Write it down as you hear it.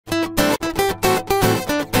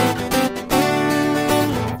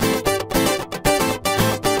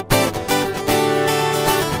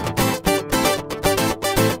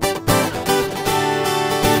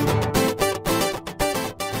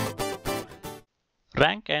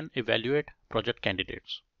Rank and evaluate project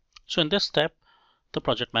candidates. So in this step, the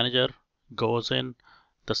project manager goes in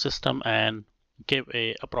the system and give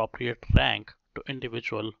a appropriate rank to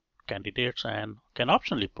individual candidates and can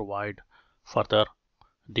optionally provide further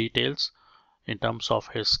details in terms of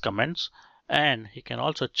his comments, and he can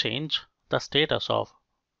also change the status of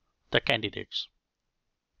the candidates.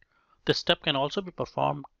 This step can also be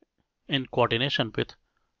performed in coordination with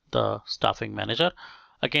the staffing manager.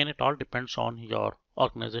 Again, it all depends on your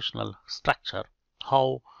organizational structure,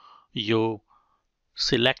 how you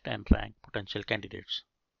select and rank potential candidates.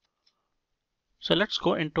 So let's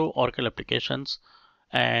go into Oracle applications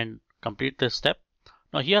and complete this step.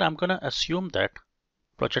 Now here I'm going to assume that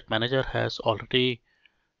project manager has already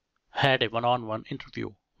had a one-on-one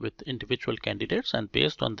interview with individual candidates, and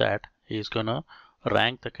based on that he is going to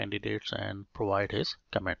rank the candidates and provide his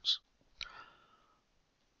comments.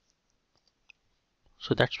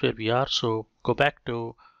 So that's where we are. So go back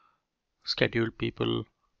to scheduled people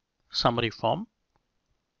summary form,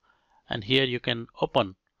 and here you can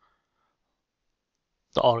open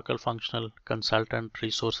the Oracle functional consultant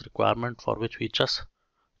resource requirement, for which we just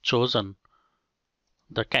chosen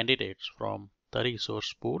the candidates from the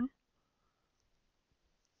resource pool,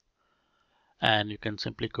 and you can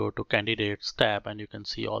simply go to candidates tab and you can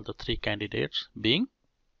see all the 3 candidates being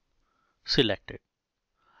selected,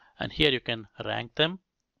 and here you can rank them.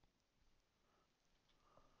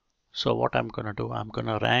 So what I'm going to do, I'm going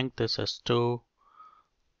to rank this as 2,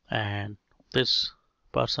 and this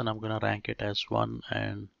person I'm going to rank it as 1,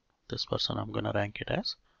 and this person I'm going to rank it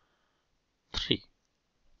as 3.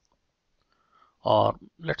 Or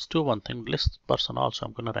let's do one thing, this person also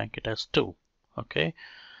I'm going to rank it as 2. Okay,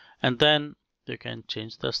 and then you can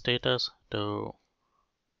change the status to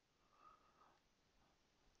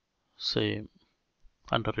say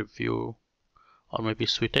under review, or maybe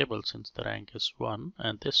suitable since the rank is 1,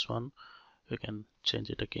 and this one you can change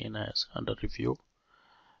it again as under review.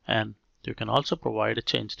 And you can also provide a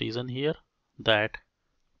change reason here, that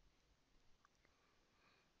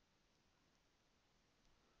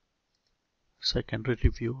secondary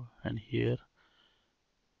review, and here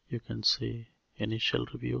you can say initial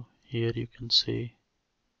review, here you can say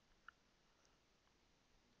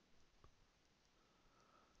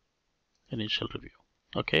initial review.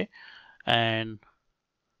 Okay, and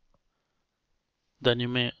then you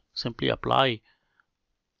may simply apply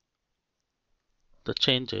the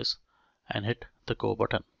changes and hit the go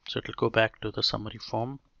button. So it will go back to the summary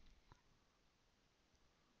form.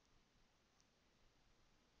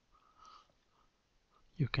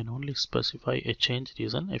 You can only specify a change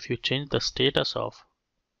reason if you change the status of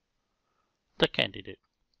the candidate.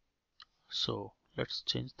 So let's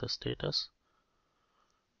change the status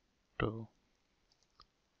to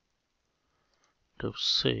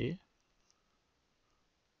say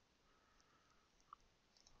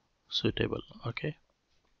suitable. Okay,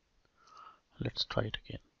 let's try it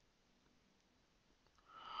again.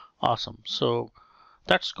 Awesome. So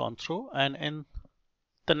that's gone through, and in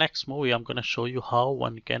the next movie I'm going to show you how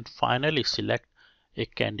one can finally select a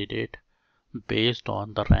candidate based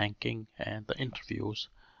on the ranking and the interviews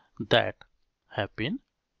that have been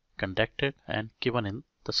conducted and given in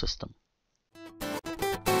the system.